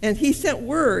 And he sent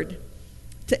word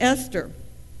to Esther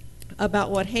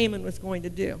about what Haman was going to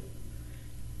do.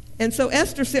 And so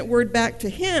Esther sent word back to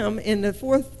him in the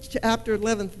 4th chapter,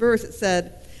 11th verse. It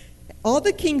said, all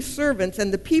the king's servants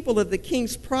and the people of the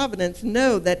king's province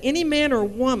know that any man or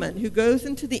woman who goes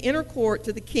into the inner court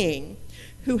to the king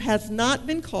who has not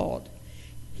been called,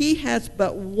 he has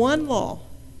but one law,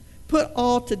 put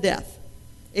all to death,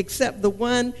 except the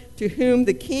one to whom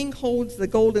the king holds the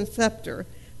golden scepter,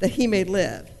 that he may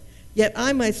live. Yet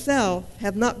I myself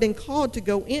have not been called to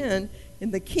go in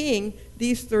the king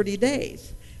these 30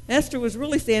 days. Esther was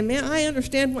really saying, man, I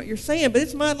understand what you're saying, but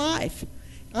it's my life.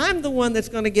 I'm the one that's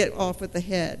going to get off with the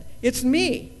head. It's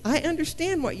me. I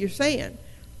understand what you're saying.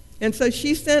 And so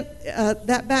she sent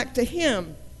that back to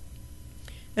him.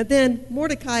 And then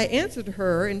Mordecai answered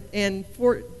her in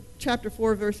chapter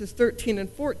 4, verses 13 and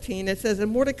 14. It says,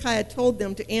 and Mordecai had told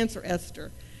them to answer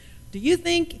Esther, do you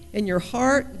think in your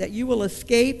heart that you will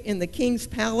escape in the king's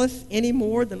palace any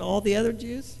more than all the other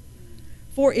Jews?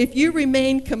 For if you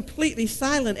remain completely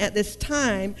silent at this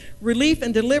time, relief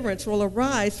and deliverance will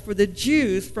arise for the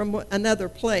Jews from another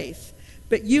place,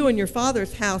 but you and your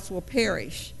father's house will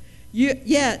perish.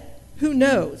 Yet, who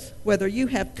knows whether you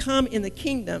have come in the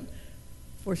kingdom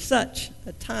for such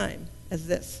a time as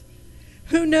this?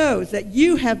 Who knows that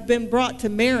you have been brought to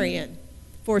Marion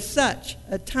for such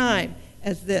a time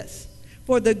as this?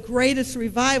 For the greatest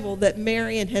revival that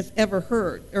Marion has ever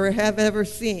heard or have ever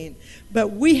seen.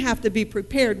 But we have to be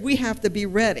prepared. We have to be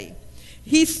ready.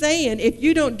 He's saying, if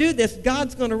you don't do this,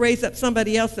 God's going to raise up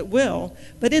somebody else that will.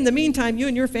 But in the meantime, you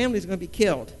and your family is going to be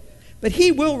killed. But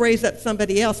he will raise up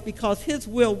somebody else because his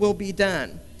will be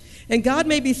done. And God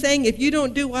may be saying, if you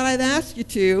don't do what I've asked you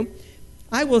to,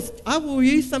 I will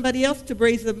use somebody else to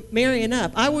raise Marion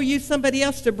up. I will use somebody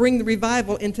else to bring the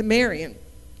revival into Marion.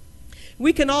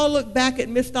 We can all look back at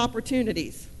missed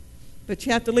opportunities, but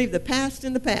you have to leave the past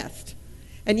in the past.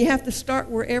 And you have to start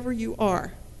wherever you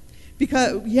are.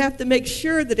 Because you have to make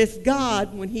sure that it's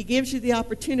God when he gives you the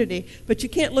opportunity, but you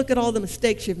can't look at all the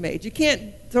mistakes you've made. You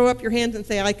can't throw up your hands and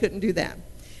say, I couldn't do that.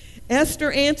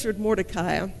 Esther answered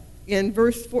Mordecai in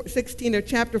verse 16 of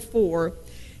chapter 4.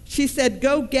 She said,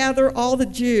 go gather all the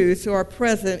Jews who are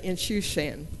present in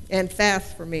Shushan and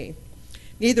fast for me.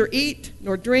 Neither eat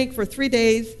nor drink for 3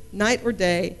 days, night or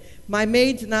day. My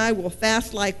maids and I will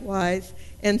fast likewise,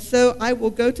 and so I will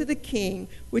go to the king,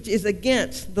 which is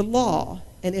against the law.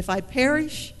 And if I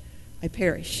perish, I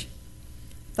perish.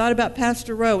 Thought about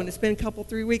Pastor Rowe, and it's been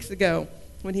 3 weeks ago,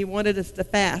 when he wanted us to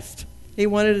fast. He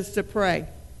wanted us to pray.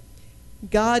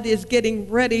 God is getting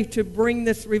ready to bring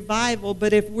this revival,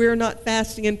 but if we're not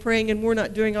fasting and praying and we're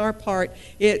not doing our part,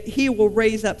 he will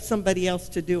raise up somebody else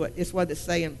to do it, is what it's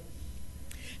saying.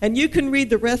 And you can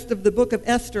read the rest of the book of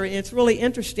Esther, and it's really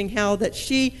interesting how that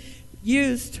she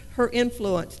used her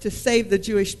influence to save the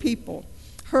Jewish people.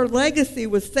 Her legacy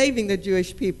was saving the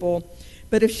Jewish people,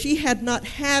 But if she had not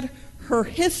had her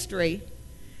history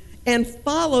and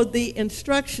followed the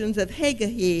instructions of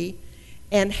Haggai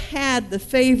and had the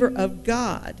favor of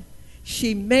God,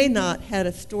 she may not had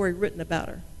a story written about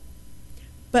her.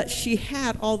 But she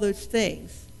had all those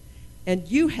things, and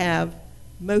you have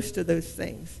most of those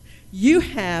things. You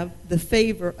have the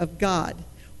favor of God.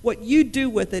 What you do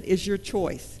with it is your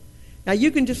choice. Now,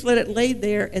 you can just let it lay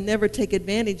there and never take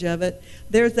advantage of it.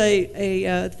 There's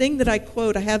a thing that I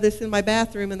quote. I have this in my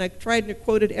bathroom, and I try to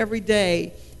quote it every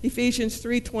day. Ephesians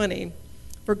 3:20.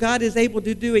 For God is able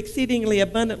to do exceedingly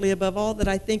abundantly above all that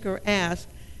I think or ask.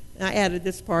 And I added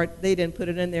this part. They didn't put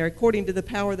it in there. According to the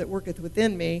power that worketh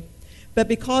within me. But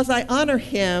because I honor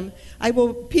him,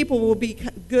 people will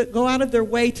go out of their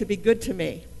way to be good to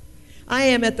me. I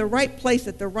am at the right place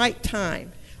at the right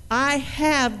time. I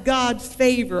have God's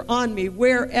favor on me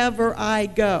wherever I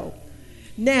go.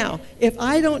 Now, if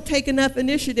I don't take enough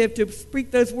initiative to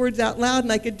speak those words out loud,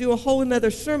 and I could do a whole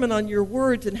another sermon on your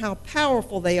words and how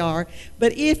powerful they are,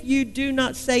 but if you do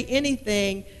not say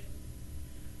anything,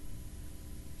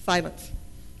 silence.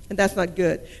 And that's not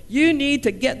good. You need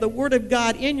to get the word of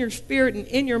God in your spirit and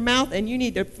in your mouth, and you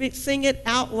need to sing it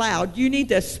out loud. You need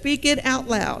to speak it out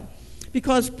loud.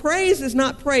 Because praise is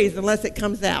not praise unless it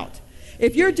comes out.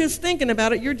 If you're just thinking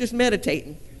about it, you're just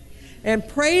meditating. And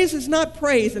praise is not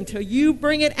praise until you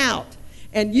bring it out.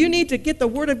 And you need to get the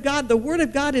word of God. The word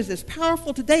of God is as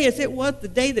powerful today as it was the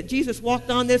day that Jesus walked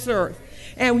on this earth.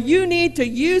 And you need to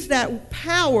use that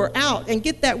power out and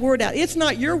get that word out. It's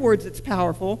not your words that's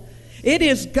powerful. It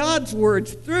is God's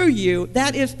words through you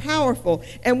that is powerful.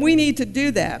 And we need to do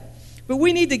that. But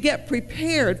we need to get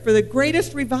prepared for the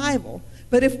greatest revival.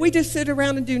 But if we just sit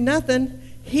around and do nothing,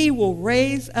 he will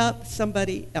raise up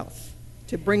somebody else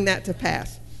to bring that to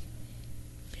pass.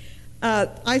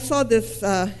 I saw this,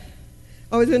 I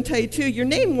was going to tell you too, your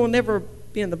name will never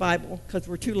be in the Bible because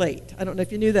we're too late. I don't know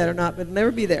if you knew that or not, but it'll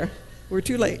never be there. We're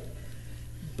too late.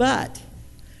 But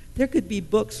there could be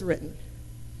books written.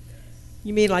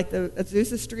 You mean like the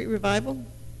Azusa Street Revival?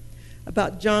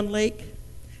 About John Lake,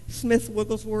 Smith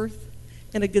Wigglesworth,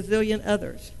 and a gazillion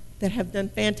others that have done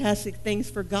fantastic things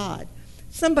for God.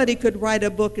 Somebody could write a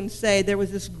book and say there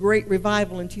was this great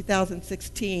revival in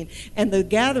 2016, and the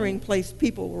gathering place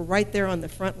people were right there on the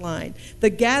front line. The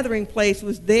gathering place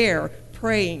was there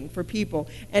praying for people,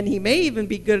 and he may even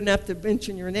be good enough to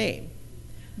mention your name.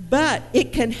 But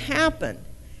it can happen,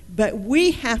 but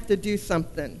we have to do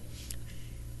something.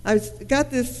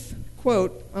 Got this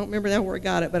quote, I don't remember now where I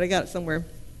got it, but I got it somewhere.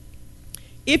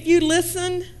 If you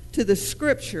listen to the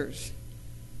scriptures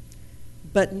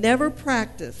but never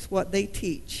practice what they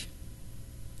teach,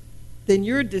 then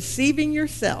you're deceiving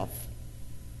yourself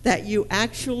that you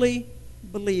actually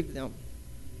believe them.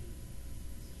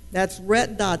 That's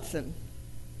Rhett Dodson.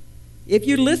 If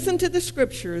you listen to the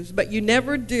scriptures, but you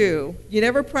never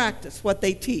practice what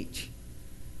they teach,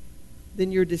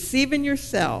 then you're deceiving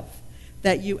yourself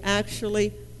that you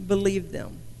actually believe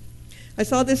them. I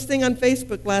saw this thing on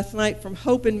Facebook last night from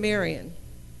Hope in Marion.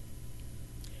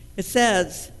 It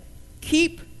says,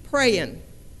 keep praying.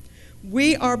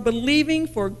 We are believing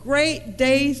for great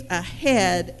days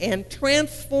ahead and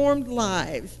transformed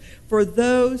lives for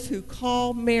those who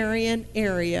call Marion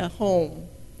area home.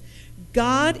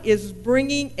 God is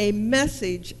bringing a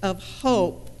message of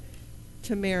hope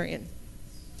to Marion.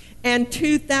 And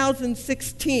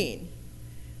 2016.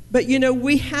 But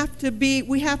we have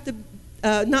to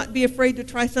not be afraid to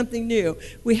try something new.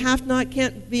 We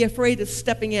can't be afraid of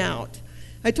stepping out.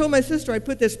 I told my sister I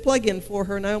put this plug in for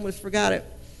her, and I almost forgot it.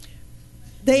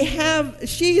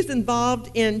 She's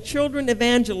involved in Children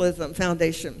Evangelism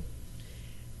Foundation.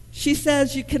 She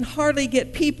says you can hardly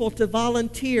get people to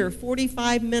volunteer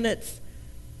 45 minutes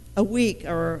a week,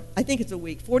 or I think it's a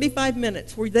week, 45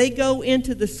 minutes, where they go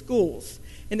into the schools.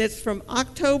 And it's from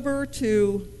October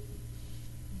to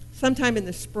sometime in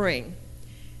the spring.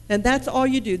 And that's all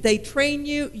you do. They train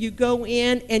you, you go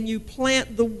in, and you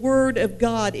plant the Word of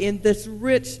God in this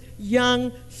rich,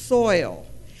 young soil.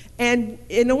 And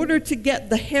in order to get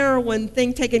the heroin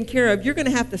thing taken care of, you're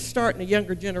going to have to start in a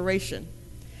younger generation.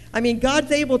 I mean,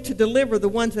 God's able to deliver the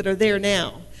ones that are there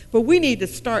now. But we need to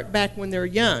start back when they're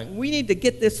young. We need to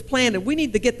get this planted. We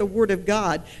need to get the Word of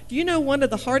God. Do you know one of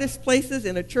the hardest places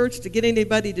in a church to get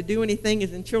anybody to do anything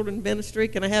is in children's ministry?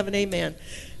 Can I have an amen?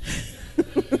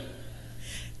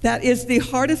 That is the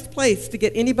hardest place to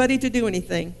get anybody to do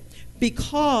anything,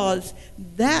 because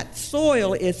that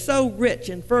soil is so rich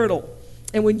and fertile.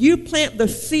 And when you plant the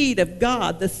seed of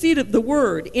God, the seed of the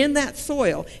Word in that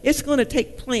soil, it's going to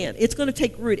take plant. It's going to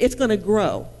take root. It's going to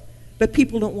grow. But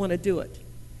people don't want to do it.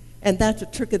 And that's a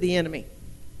trick of the enemy.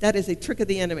 That is a trick of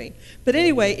the enemy. But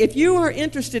anyway, if you are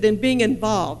interested in being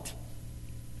involved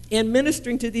in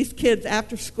ministering to these kids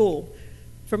after school,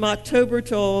 from October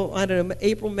till, I don't know,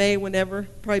 April, May, whenever,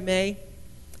 probably May,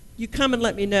 you come and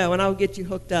let me know, and I'll get you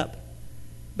hooked up.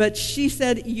 But she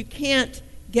said you can't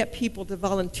get people to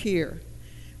volunteer.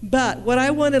 But what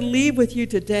I want to leave with you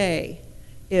today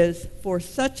is for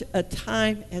such a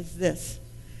time as this,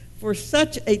 for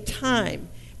such a time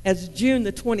as June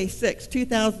the 26th,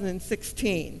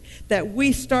 2016, that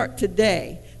we start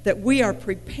today, that we are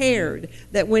prepared,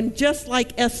 that when, just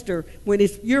like Esther,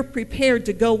 you're prepared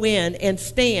to go in and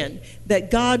stand,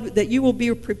 that you will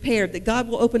be prepared, that God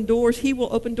will open doors, he will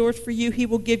open doors for you, he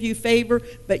will give you favor,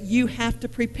 but you have to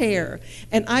prepare.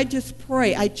 And I just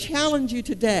pray, I challenge you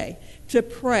today to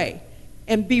pray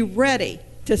and be ready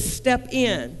to step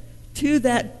in to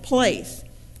that place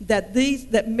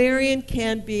that Marion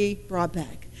can be brought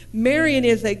back. Marion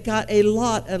got a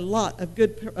lot of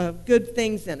good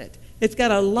things in it. It's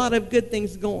got a lot of good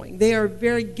things going. They are a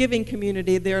very giving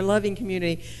community. They're a loving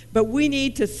community. But we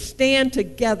need to stand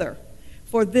together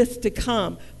for this to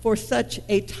come, for such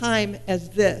a time as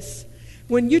this.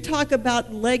 When you talk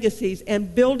about legacies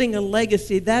and building a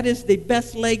legacy, that is the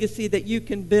best legacy that you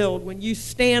can build when you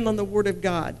stand on the Word of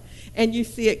God and you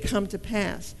see it come to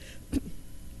pass.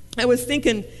 I was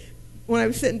thinking when I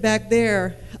was sitting back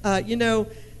there,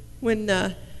 when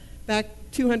back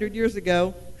 200 years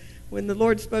ago, when the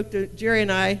Lord spoke to Jerry and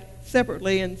I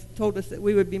separately and told us that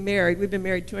we would be married. We've been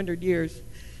married 200 years.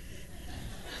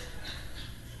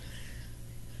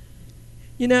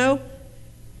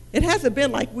 It hasn't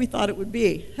been like we thought it would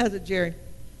be, has it, Jerry?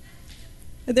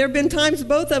 And there have been times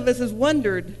both of us has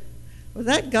wondered, was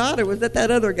that God or was that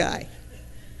other guy?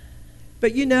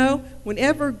 But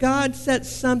whenever God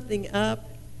sets something up,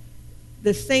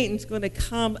 the Satan's going to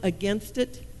come against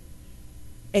it.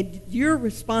 And your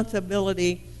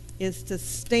responsibility is to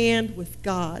stand with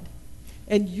God.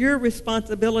 And your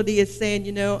responsibility is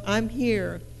saying, I'm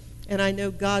here, and I know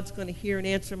God's going to hear and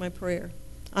answer my prayer.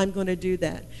 I'm going to do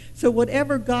that. So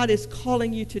whatever God is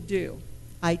calling you to do,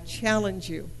 I challenge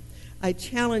you. I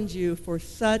challenge you for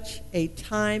such a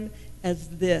time as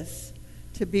this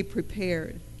to be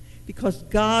prepared. Because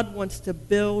God wants to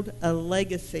build a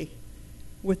legacy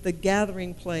with the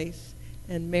gathering place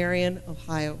in Marion,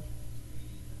 Ohio.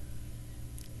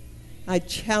 I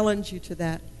challenge you to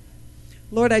that.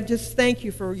 Lord, I just thank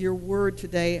you for your word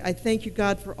today. I thank you,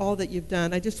 God, for all that you've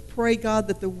done. I just pray, God,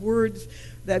 that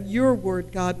your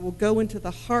word, God, will go into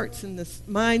the hearts and the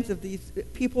minds of these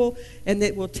people, and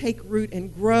that will take root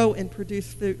and grow and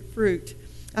produce fruit.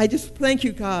 I just thank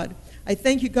you, God. I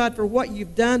thank you, God, for what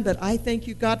you've done, but I thank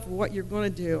you, God, for what you're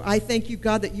going to do. I thank you,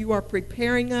 God, that you are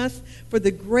preparing us for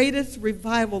the greatest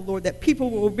revival, Lord, that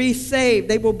people will be saved,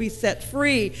 they will be set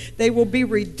free, they will be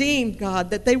redeemed,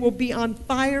 God, that they will be on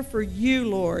fire for you,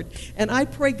 Lord. And I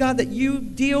pray, God, that you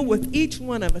deal with each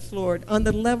one of us, Lord, on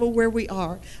the level where we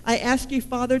are. I ask you,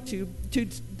 Father, to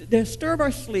disturb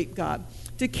our sleep, God,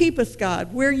 to keep us,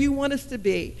 God, where you want us to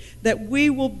be, that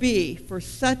we will be for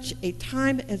such a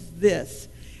time as this.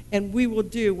 And we will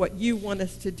do what you want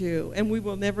us to do. And we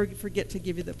will never forget to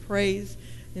give you the praise.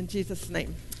 In Jesus'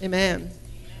 name, amen.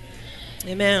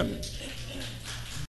 Amen.